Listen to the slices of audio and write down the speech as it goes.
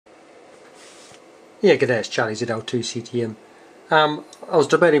Yeah, g'day, it's Charlie ZL2CTM. I was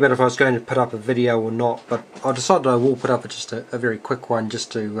debating about if I was going to put up a video or not, but I decided I will put up just a very quick one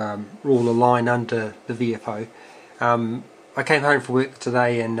just to rule a line under the VFO. I came home from work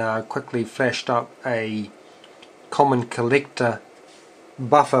today and quickly flashed up a common collector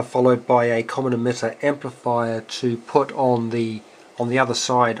buffer followed by a common emitter amplifier to put on the other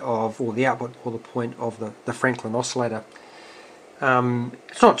side of, or the output or the point of the Franklin Oscillator.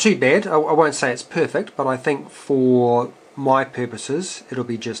 It's not too bad. I won't say it's perfect, but I think for my purposes it'll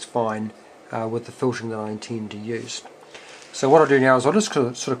be just fine with the filtering that I intend to use. So what I'll do now is I'll just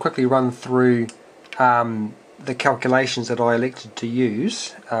sort of quickly run through the calculations that I elected to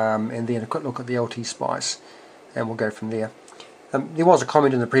use, and then a quick look at the LT Spice, and we'll go from there. There was a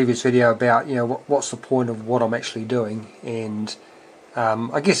comment in the previous video about, you know, what's the point of what I'm actually doing, and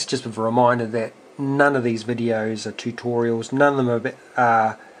I guess just a reminder that none of these videos are tutorials, none of them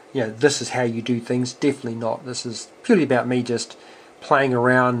are, you know, this is how you do things. Definitely not. This is purely about me just playing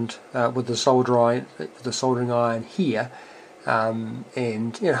around with the soldering iron here, and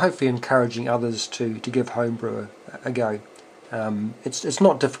you know, hopefully encouraging others to give homebrew a go. It's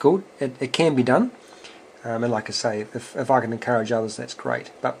not difficult. It can be done, and like I say, if I can encourage others, that's great.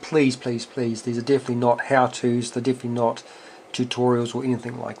 But please, please, please, these are definitely not how-tos. They're definitely not tutorials or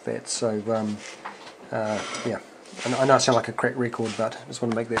anything like that. So yeah, I know I sound like a cracked record, but I just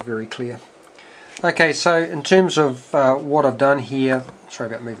want to make that very clear. Okay, so in terms of what I've done here, sorry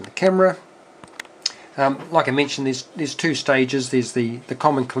about moving the camera. Like I mentioned, there's two stages. There's the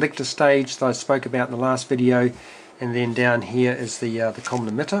common collector stage that I spoke about in the last video, and then down here is the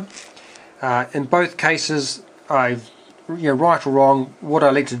common emitter. In both cases, I've, you know, right or wrong, what I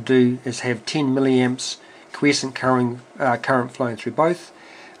elected to do is have 10 milliamps quiescent current flowing through both.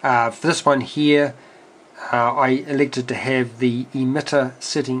 For this one here, I elected to have the emitter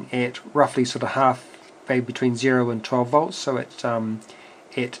sitting at roughly sort of half, maybe between 0 and 12 volts, so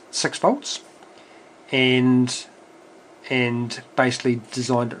at 6 volts, and basically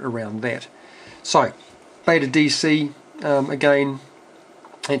designed it around that. So beta DC, again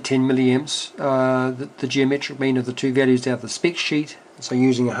at 10 milliamps, the geometric mean of the two values out of the spec sheet, so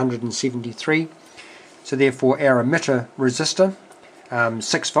using 173. So therefore our emitter resistor,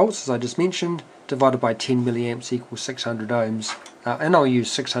 6 volts as I just mentioned, divided by 10 milliamps equals 600 ohms, and I'll use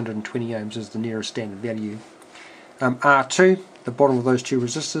 620 ohms as the nearest standard value. R2, the bottom of those two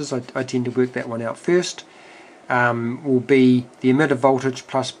resistors, I tend to work that one out first, will be the emitter voltage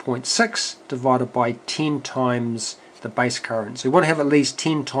plus 0.6 divided by 10 times the base current. So we want to have at least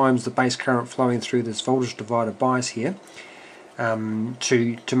 10 times the base current flowing through this voltage divider bias here,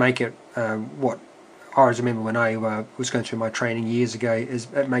 to make it what I always remember when I was going through my training years ago, is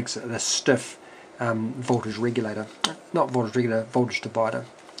it makes it a stiff voltage regulator, not voltage regulator, voltage divider.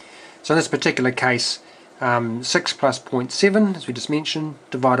 So in this particular case, 6 plus 0.7, as we just mentioned,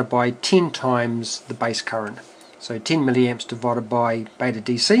 divided by 10 times the base current. So 10 milliamps divided by beta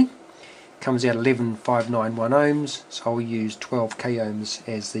DC comes out 11,591 ohms, so I'll use 12 k ohms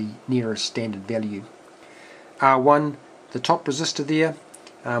as the nearest standard value. R1, the top resistor there,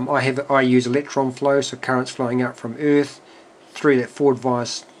 I use electron flow, so currents flowing out from earth through that forward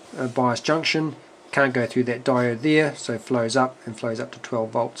bias junction. Can't go through that diode there, so it flows up and flows up to 12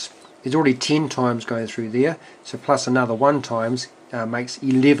 volts. There's already 10 times going through there, so plus another 1 times makes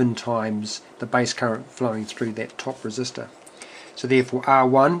 11 times the base current flowing through that top resistor. So therefore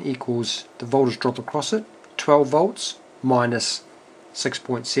R1 equals the voltage drop across it, 12 volts minus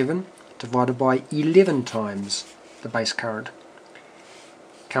 6.7 divided by 11 times the base current.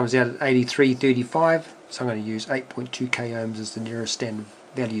 Comes out at 83.35, so I'm going to use 8.2 k ohms as the nearest standard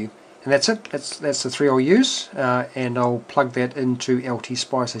value. And that's it. That's the three I'll use, and I'll plug that into LT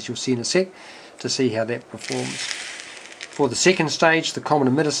Spice, as you'll see in a sec, to see how that performs. For the second stage, the common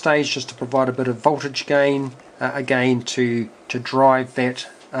emitter stage, just to provide a bit of voltage gain, again to drive that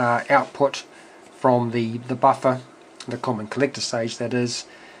output from the buffer, the common collector stage that is,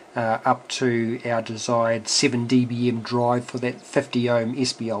 up to our desired 7 dBm drive for that 50 ohm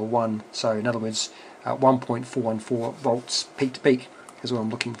SBL1. So in other words, 1.414 volts peak to peak is what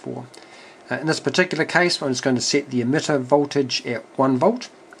I'm looking for. In this particular case, I'm just going to set the emitter voltage at 1 volt.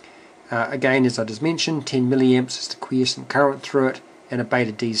 Again, as I just mentioned, 10 milliamps is the quiescent current through it, and a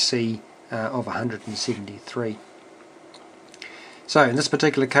beta DC of 173. So in this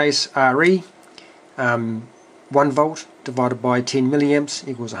particular case, RE, 1 volt divided by 10 milliamps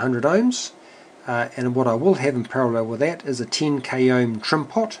equals 100 ohms. And what I will have in parallel with that is a 10 k ohm trim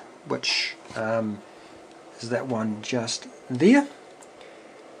pot, which is that one just there.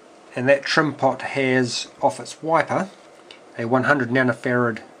 And that trim pot has off its wiper a 100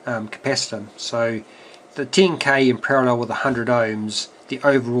 nanofarad capacitor. So the 10k in parallel with 100 ohms, the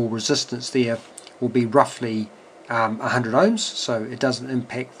overall resistance there will be roughly 100 ohms, so it doesn't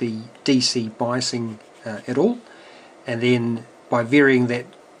impact the DC biasing at all. And then by varying that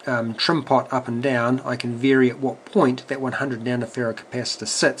trim pot up and down, I can vary at what point that 100 nanofarad capacitor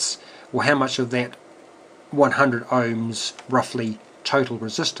sits, or how much of that 100 ohms roughly total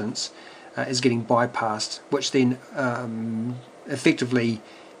resistance is getting bypassed, which then effectively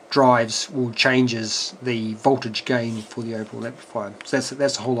drives or changes the voltage gain for the overall amplifier. So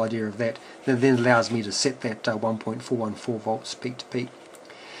that's the whole idea of that. That then allows me to set that 1.414 volts peak to peak.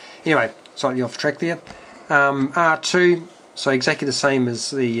 Anyway, slightly off track there. R2, so exactly the same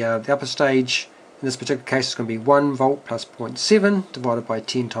as the upper stage. In this particular case, it's going to be 1 volt plus 0.7 divided by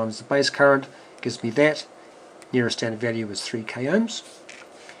 10 times the base current. Gives me that. Nearest standard value is 3k ohms.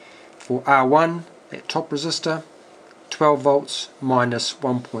 For R1, that top resistor, 12 volts minus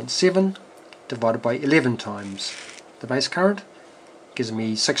 1.7 divided by 11 times the base current gives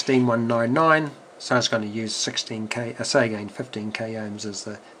me 16199, so it's going to use 15k ohms as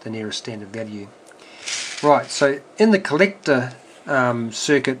the nearest standard value. Right, so in the collector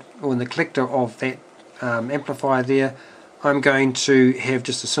circuit, or in the collector of that amplifier there, I'm going to have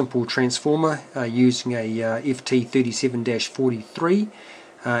just a simple transformer using a FT37-43,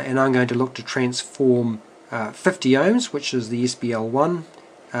 and I'm going to look to transform 50 ohms, which is the SBL1,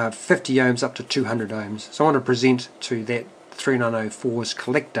 50 ohms up to 200 ohms. So I want to present to that 3904's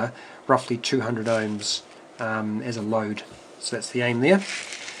collector roughly 200 ohms as a load. So that's the aim there.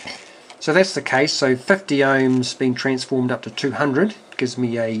 So that's the case. So 50 ohms being transformed up to 200 gives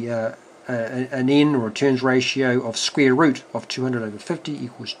me an N, or a turns ratio, of square root of 200 over 50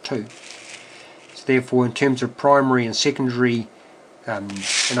 equals 2. So therefore, in terms of primary and secondary,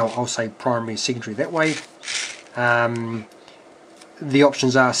 and I'll say primary and secondary that way, the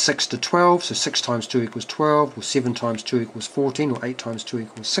options are 6 to 12, so 6 times 2 equals 12, or 7 times 2 equals 14, or 8 times 2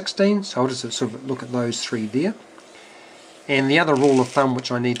 equals 16. So I'll just sort of look at those three there. And the other rule of thumb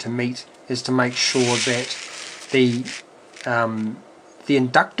which I need to meet is to make sure that the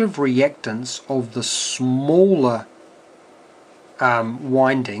inductive reactance of the smaller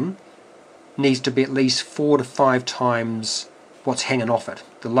winding needs to be at least 4 to 5 times what's hanging off it,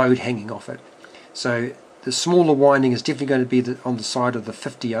 the load hanging off it. So the smaller winding is definitely going to be on the side of the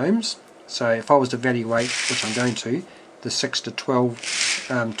 50 ohms. So if I was to evaluate, which I'm going to, the 6 to 12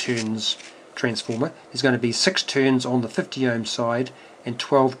 turns transformer, there's going to be 6 turns on the 50 ohm side and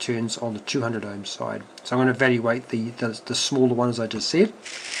 12 turns on the 200 ohm side. So I'm going to evaluate the smaller one, as I just said.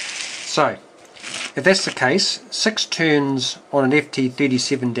 So if that's the case, 6 turns on an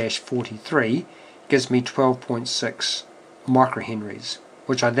FT37-43 gives me 12.6 microhenries,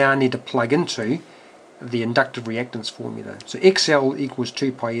 which I now need to plug into the inductive reactance formula. So XL equals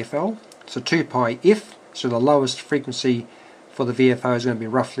 2 pi FL, so 2 pi F, so the lowest frequency for the VFO is going to be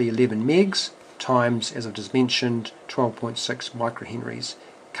roughly 11 megs, times, as I've just mentioned, 12.6 microhenries.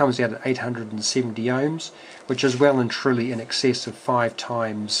 Comes out at 870 ohms, which is well and truly in excess of 5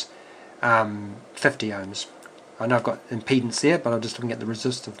 times 50 ohms. I know I've got impedance there, but I'm just looking at the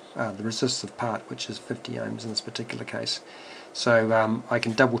resistive part, which is 50 ohms in this particular case. So I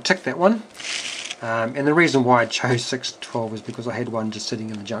can double tick that one. And the reason why I chose 6 to 12 is because I had one just sitting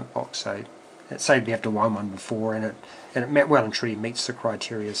in the junk box, so it saved me having to wind one before, and it well and truly meets the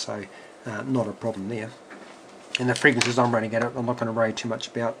criteria, so not a problem there. And the frequencies I'm running at it, I'm not going to worry too much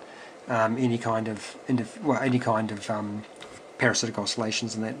about any kind of parasitic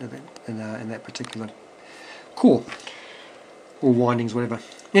oscillations in that particular core, or windings, whatever.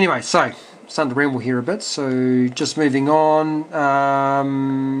 Anyway, so starting to ramble here a bit, so just moving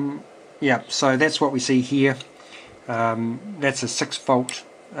on. Yeah, so that's what we see here. That's a 6 volt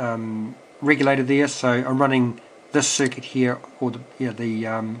regulator there, so I'm running this circuit here, or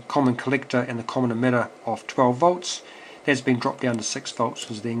the common collector and the common emitter of 12 volts. That's been dropped down to 6 volts,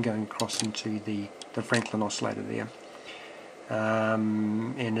 was then going across into the Franklin oscillator there.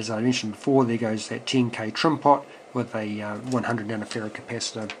 And as I mentioned before, there goes that 10k trim pot with a 100 nanofarad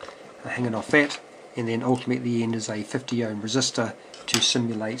capacitor hanging off that, and then ultimately at the end is a 50 ohm resistor to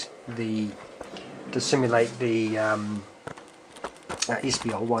simulate the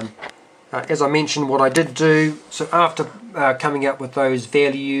SBL1. As I mentioned, what I did do, so after coming up with those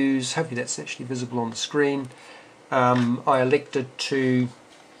values, hopefully that's actually visible on the screen, I elected to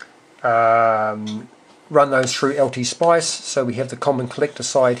run those through LT Spice. So we have the common collector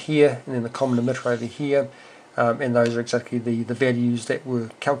side here, and then the common emitter over here, and those are exactly the values that were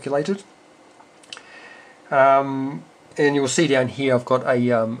calculated. And you'll see down here I've got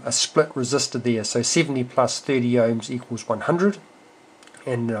a split resistor there, so 70 plus 30 ohms equals 100.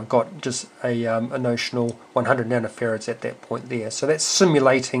 and I've got just a notional 100 nanofarads at that point there. So that's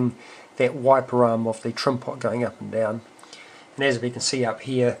simulating that wiper arm of the trim pot going up and down. And as we can see up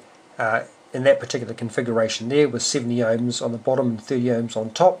here, in that particular configuration there with 70 ohms on the bottom and 30 ohms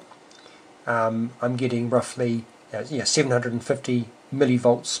on top, I'm getting roughly 750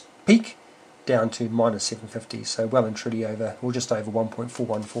 millivolts peak down to minus 750, so well and truly over, or just over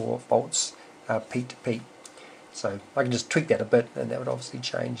 1.414 volts peak to peak. So I can just tweak that a bit and that would obviously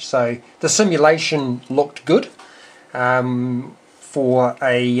change. So the simulation looked good for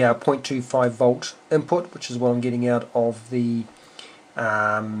a 0.25 volt input, which is what I'm getting out of the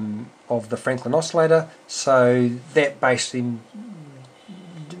Franklin Oscillator. So that basically,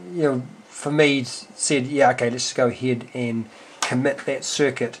 for me said, yeah, okay, let's go ahead and commit that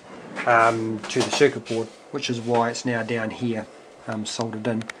circuit to the circuit board, which is why it's now down here soldered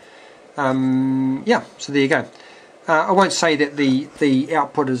in. Yeah, so there you go. I won't say that the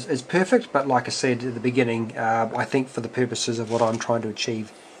output is perfect, but like I said at the beginning, I think for the purposes of what I'm trying to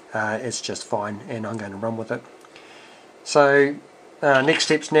achieve, it's just fine, and I'm going to run with it. So next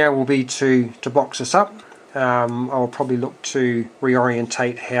steps now will be to box this up. I will probably look to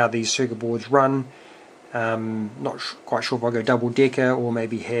reorientate how these circuit boards run. Not quite sure if I'll go double decker or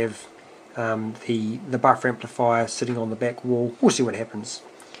maybe have the buffer amplifier sitting on the back wall. We'll see what happens.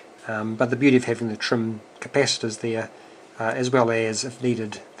 But the beauty of having the trim capacitors there, as well as, if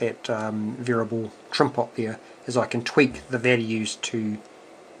needed, that variable trim pot there, is I can tweak the values to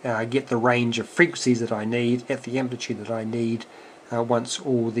get the range of frequencies that I need at the amplitude that I need once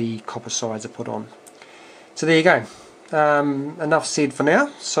all the copper sides are put on. So there you go. Enough said for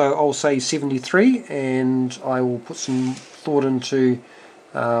now. So I'll say 73, and I will put some thought into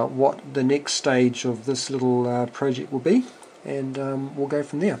what the next stage of this little project will be, and we'll go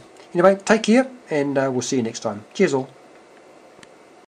from there. Anyway, take care, and we'll see you next time. Cheers all.